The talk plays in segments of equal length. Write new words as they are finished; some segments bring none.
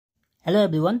Hello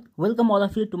everyone, welcome all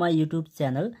of you to my YouTube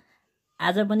channel.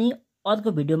 आज पनि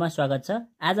अर्को भिडियोमा स्वागत छ।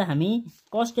 आज हामी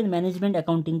कस्ट एन्ड म्यानेजमेन्ट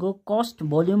अकाउन्टिङ को कस्ट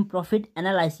भोल्युम प्रॉफिट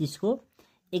एनालाइसिस को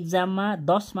एक्जाममा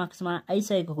 10 मार्क्समा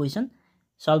आइसकेको क्वेशन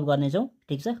सल्भ गर्ने छौं।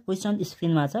 ठीक छ, क्वेशन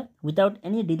स्क्रिनमा छ। Without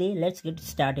any delay let's get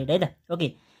started है त। ओके,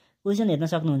 क्वेशन हेर्न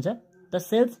सक्नुहुन्छ। The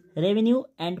sales revenue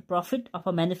and profit of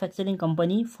a manufacturing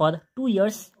company for 2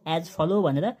 years as follow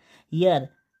भनेर इयर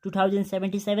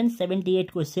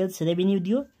 2077-78 को सेल्स रेभेन्यू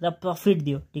दियो र प्रॉफिट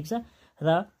दियो। ठीक छ,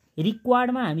 र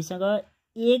रिक्वायर्डमा हामीसँग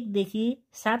 1 देखि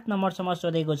 7 नम्बरसम्म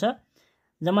सोधेको छ।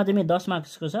 जम्मा 10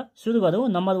 मार्क्सको छ। सुरु गरौँ।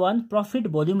 Number 1 profit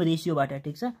volume रेशियोबाट।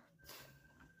 ठीक छ,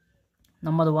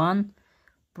 नम्बर 1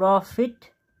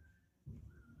 प्रॉफिट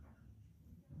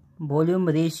भोल्युम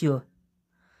रेशियो।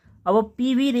 अब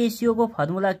पीवी रेशियो को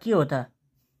फर्मुला के हो त?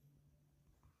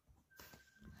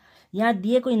 यहाँ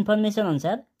दिएको इन्फर्मेसन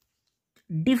अनुसार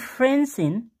difference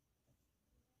in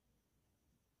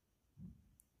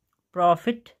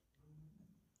profit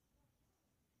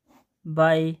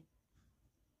by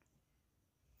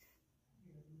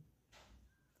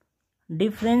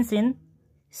difference in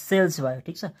sales भयो।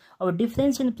 ठीक छ, अब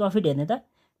difference in profit हेर्ने त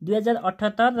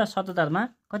 2078 र 77 मा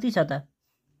कति छ त?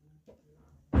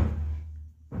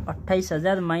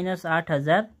 28000 minus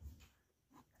 8000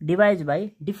 divide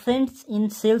by difference in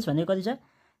sales भनेको कति छ?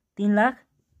 3 लाख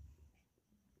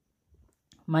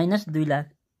माइनस 2 लाख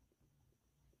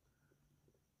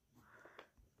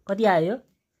कति आयो?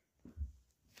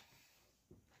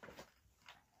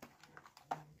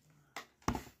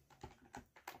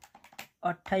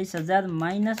 28000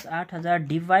 माइनस 8000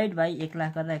 डिवाइड बाइ 1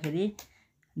 लाख गर्दाखेरि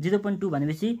 0.2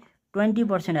 भनेपछि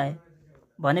 20% आयो।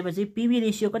 भनेपछि पीवी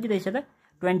रेशियो कति रहेछ त?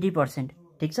 20%।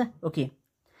 ठीक छ, ओके,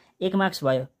 1 मार्क्स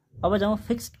भयो। अब जाउँ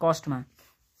फिक्स्ड कस्टमा।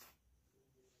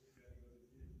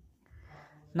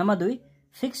 नम्बर 2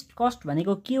 फिक्स्ड कस्ट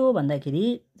भनेको के हो भन्दाखेरि,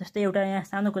 जस्तै एउटा यहाँ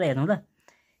सानो कुरा हेर्नु ल।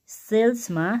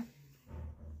 सेल्समा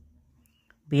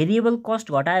भेरिएबल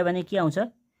कस्ट घटायो भने के आउँछ?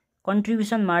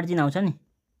 कन्ट्रिब्युसन मार्जिन आउँछ नि।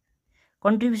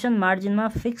 कन्ट्रिब्युसन मार्जिनमा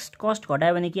फिक्स्ड कस्ट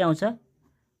घटायो भने के आउँछ?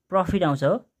 प्रॉफिट आउँछ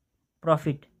हो,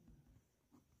 प्रॉफिट।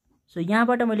 सो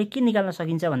यहाँबाट मैले के निकाल्न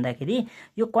सकिन्छ भन्दाखेरि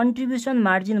यो कन्ट्रिब्युसन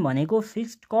मार्जिन भनेको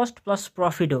फिक्स्ड कस्ट प्लस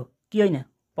प्रॉफिट हो कि हैन?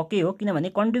 पक्कै हो, किनभने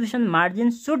contribution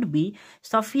margin should be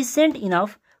sufficient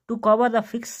enough two cover the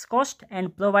fixed cost and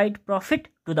provide profit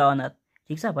two the owner.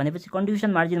 ठीक छ, भनेपछि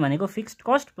कन्ट्रिब्युसन मार्जिन भनेको फिक्स्ड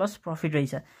कस्ट प्लस प्रॉफिट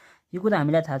रहेछ। यो कुरा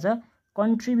हामीलाई थाहा छ।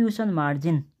 Contribution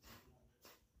margin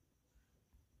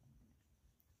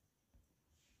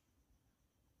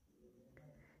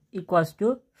equals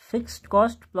two fixed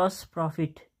cost plus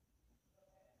profit.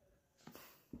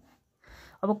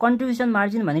 अब कन्ट्रिब्युसन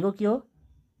मार्जिन भनेको के हो?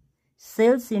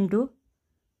 सेल्स इन्टु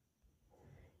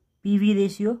पीवी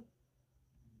रेशियो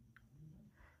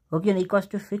हो कि equals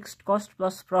two fixed cost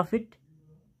plus profit.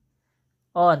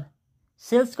 और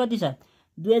सेल्स कति छ?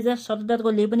 2077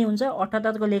 को ले पनि हुन्छ,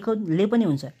 78 को ले पनि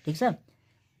हुन्छ। ठीक छ,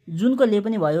 जुनको ले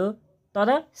पनि भयो,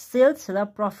 तर सेल्स र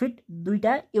प्रॉफिट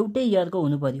दुईटा एउटै इयरको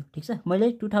हुनु पर्यो। ठीक छ,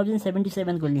 मैले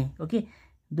 2077 को लिए। ओके,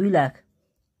 2 लाख।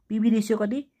 पीवी रेशियो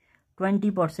कति?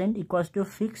 20% equals two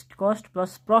fixed cost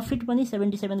plus profit पनि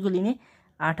 77 को लिने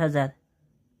 8000।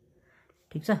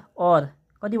 ठीक छ, और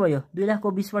कति भयो? 2 लाख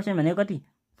को 20% भनेको कति?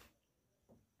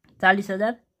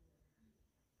 40000।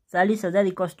 40000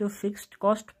 equals two fixed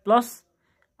cost plus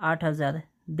 8000।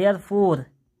 Therefore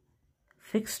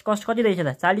fixed cost कति रहेछ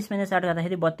त? 40 माइनस 8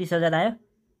 गर्दाखेरि 32000 आयो।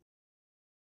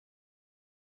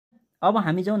 अब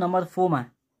हामी जाउँ नम्बर 4 मा,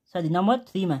 सरी नम्बर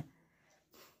 3 मा।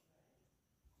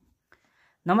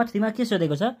 नम्बर 3 मा के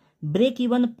सोधेको छ? Brake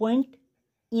even point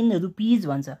in rupees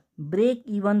भन्छ। Brake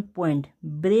even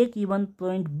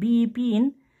point BEP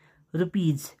in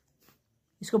rupees.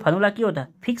 इसको फर्मुला के हो त?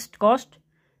 Fixed cost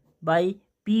by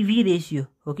PV ratio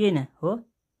हो कि हैन? हो।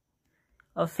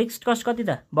 अब फिक्स्ड कस्ट कति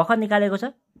त? भर्खर निकालेको छ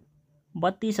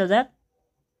 32000।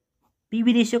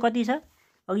 पीवी रेशियो कति छ?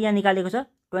 अघि यहाँ निकालेको छ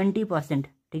 20%।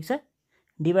 ठीक छ,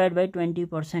 डिवाइड बाई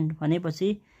 20%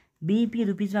 भनेपछि बीईपी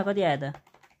रुपीजमा कति आयो त?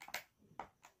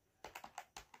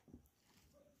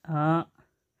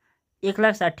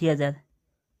 1,60,000।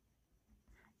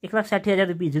 1,60,000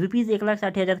 रुपीज। रुपीज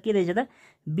 1,60,000 के रहेछ त?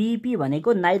 बीईपी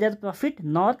भनेको नाइदर प्रॉफिट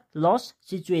नर लस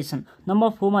सिचुएसन। नम्बर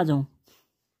 4 मा जाउँ।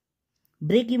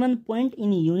 Brake even point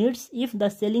in units if the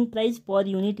selling price per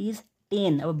unit is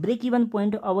 10। अब ब्रेक इभन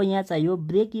पोइन्ट अब यहाँ चाहियो।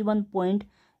 ब्रेक इभन पोइन्ट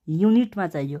युनिटमा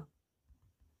चाहियो।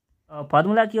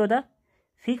 फर्मुला के हो त?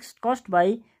 Fixed cost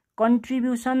by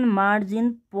contribution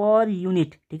margin per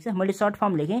unit. ठीक छ, मैले short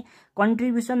form लेखेँ,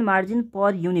 contribution margin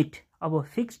per unit. अब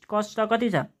फिक्स्ड कस्ट त कति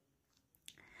छ?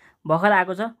 भर्खर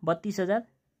आएको छ 32000।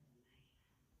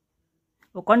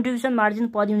 कन्ट्रिब्युसन मार्जिन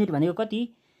पर युनिट भनेको कति?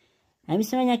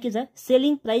 हामीसँग यहाँ के छ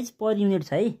सेलिङ प्राइस पर युनिट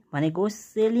छ है भनेको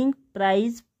selling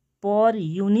price per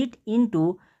unit into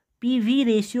PV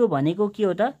ratio भनेको के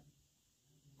हो त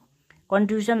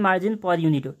कन्ट्रिब्युसन मार्जिन पर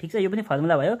युनिट हो ठीक छ यो पनि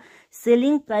फर्मुला भयो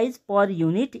selling price per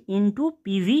unit into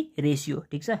PV ratio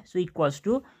ठीक छ so equals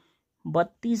to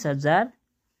 32000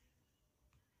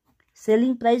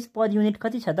 selling price per unit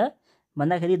कति छ त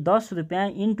भन्दाखेरि 10 रुपैयाँ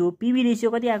इन्टु पीवी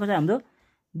रेशियो कति आएको छ हाम्रो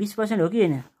 20% हो कि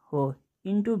हैन हो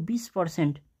इन्टु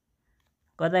 20%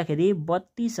 गर्दाखेरि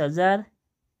 32000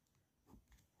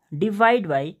 डिवाइड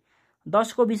बाइ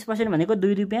 10 को 20% भनेको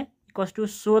 2 रुपैयाँ इक्वल्स टु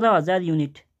 16000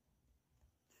 युनिट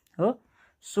हो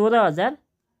 16000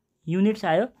 युनिट्स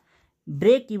आयो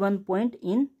brake even point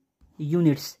in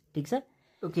units ठीक छ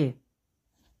okay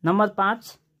number 5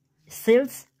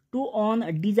 sales to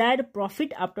earn desired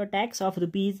profit after tax of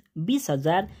rupees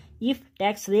 20000 if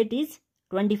tax rate is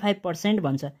 25%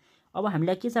 भन्छ अब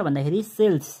हामीलाई के छ भन्दाखेरि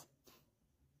sales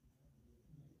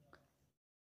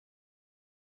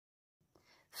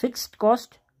fixed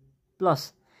cost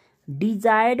plus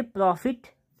desired profit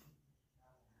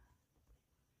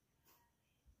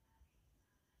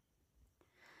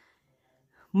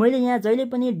मैले यहाँ जहिले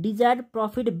पनि डिजायर्ड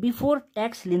प्रॉफिट बिफोर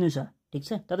टैक्स लिनु छ ठीक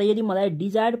छ तर यदि मलाई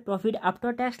डिजायर्ड प्रॉफिट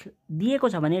आफ्टर टैक्स दिएको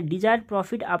छ भने डिजायर्ड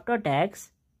प्रॉफिट आफ्टर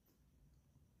टैक्स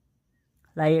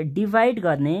लाई डिवाइड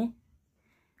गर्ने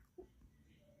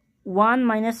 1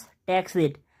 माइनस टैक्स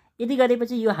रेट यदि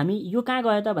गरेपछि यो हामी यो कहाँ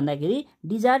गयो त भन्दाखेरि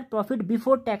डिजायर्ड प्रॉफिट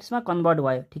बिफोर टैक्स मा कन्भर्ट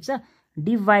भयो ठीक छ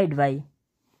divide by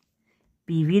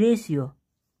PV ratio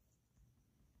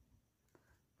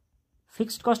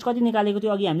fixed cost कति निकालेको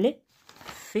थियो अघि हामीले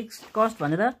फिक्स्ड कस्ट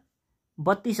भनेर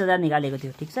 32000 निकालेको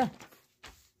थियो ठीक छ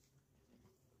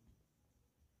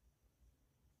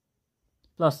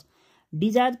plus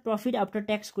desired profit after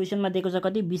tax क्वेशनमा दिएको छ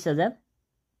कति 20000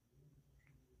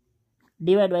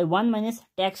 divide by 1 minus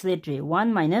tax rate रे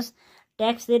 1 माइनस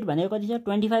टैक्स रेट भनेको कति छ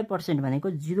 25% भनेको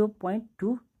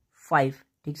 0.25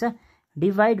 ठीक छ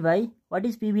divide by what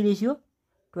is PV ratio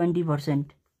 20%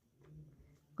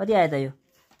 कति आयो त यो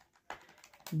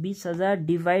 20000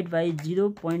 divide by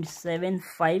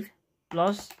 0.75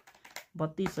 plus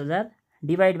 32000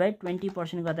 divide by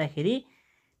 20% गर्दाखेरि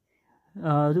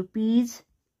रुपीज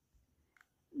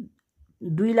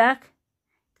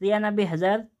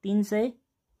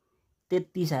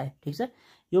 2,93,333 आयो ठीक छ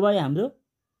यो भयो हाम्रो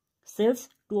sales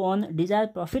to earn desired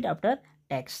profit after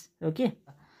tax okay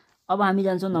अब हामी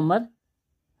जान्छौं नम्बर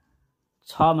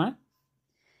 6 मा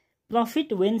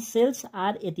प्रॉफिट व्हेन सेल्स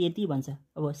आर यति भन्छ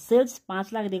अब सेल्स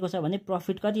 5 लाख दिएको छ भने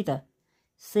प्रॉफिट कति त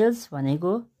सेल्स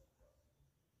भनेको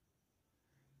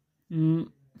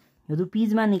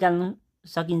रुपीज मा निकाल्न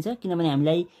सकिन्छ किनभने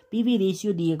हामीलाई पीवी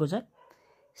रेशियो दिएको छ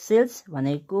सेल्स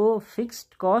भनेको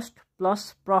fixed cost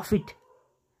plus profit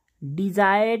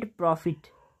desired profit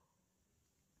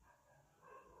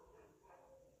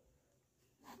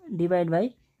divide by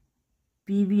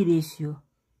PV ratio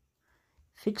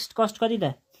fixed cost कति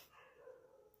त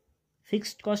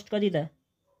फिक्स्ड कस्ट कति त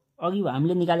अघि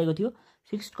हामीले निकालेको थियो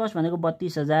फिक्स्ड कस्ट भनेको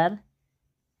 32000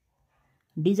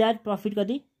 डिजायर्ड प्रॉफिट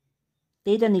कति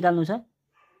त्यही त निकाल्नु छ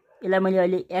यसलाई मैले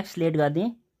अहिले एक्स लेट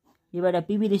गर्दिए योबाट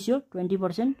पीवी रेशियो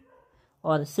 20%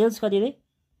 और सेल्स कति रे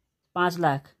 5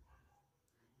 लाख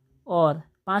और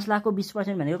 5 लाख को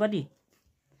 20% भनेको कति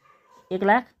 1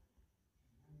 lakh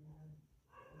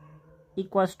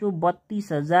equals to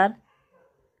 32000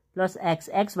 plus x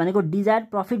x भनेको डिजायर्ड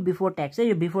प्रॉफिट बिफोर टैक्स है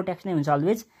यो बिफोर टैक्स नै हुन्छ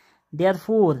always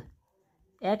therefore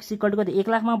x equal to कति 1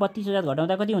 लाख मा 32000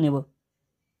 घटाउँदा कति हुने भयो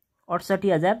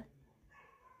 68000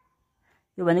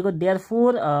 यो भनेको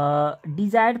देयरफोर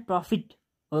डिजायर्ड प्रॉफिट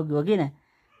हो कि न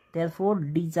therefore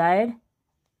desired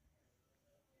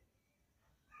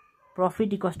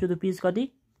profit equals to rupees कति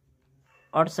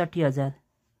 68000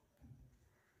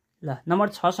 ल नम्बर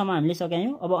 6 सम्म हामीले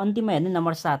सकायौं अब अन्तिममा हेर्ने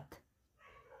number 7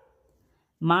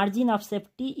 margin of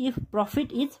safety if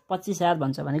profit is 25000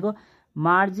 भन्छ भनेको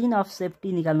मार्जिन अफ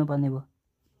सेफ्टी निकाल्नु पर्ने भयो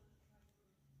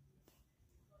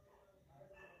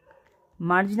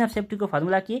मार्जिन अफ सेफ्टी को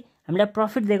फर्मुला के हामीलाई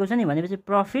प्रॉफिट दिएको छ नि भनेपछि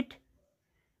profit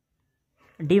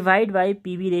divide by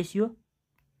PV ratio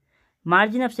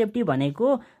margin of safety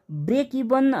भनेको ब्रेक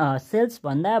इवन सेल्स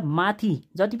भन्दा माथि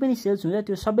जति पनि सेल्स हुन्छ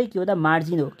त्यो सबै के हो त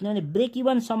मार्जिन हो किनभने ब्रेक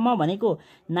इवन सम्म भनेको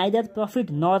नाइदर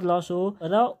प्रॉफिट नर लस हो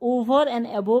र over and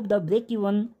above the brake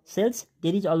even sales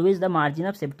there is always the margin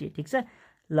of safety ठीक छ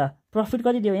ल प्रॉफिट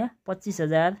कति दियो यहाँ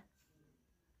 25000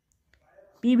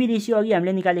 पीवी रेशियो अघि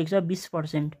हामीले निकालेको छ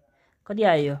 20% कति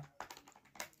आयो यो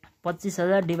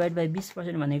 25000 डिवाइड बाइ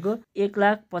 20% भनेको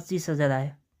 1,25,000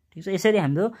 आयो ठीक छ यसरी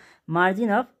हाम्रो मार्जिन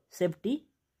अफ सेफ्टी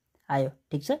आयो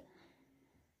ठीक छ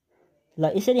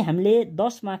ल यसरी हामीले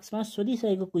 10 मार्क्समा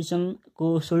सोधिसकेको क्वेशनको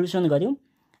सोलुसन गर्यौं।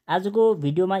 आजको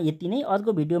भिडियोमा यति नै।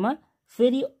 अर्को भिडियोमा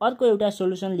फेरि अर्को एउटा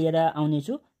सोलुसन लिएर आउने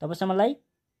छु। तबसम्मलाई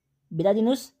बिदा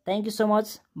दिनुस्। Thank you so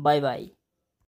much. Bye bye.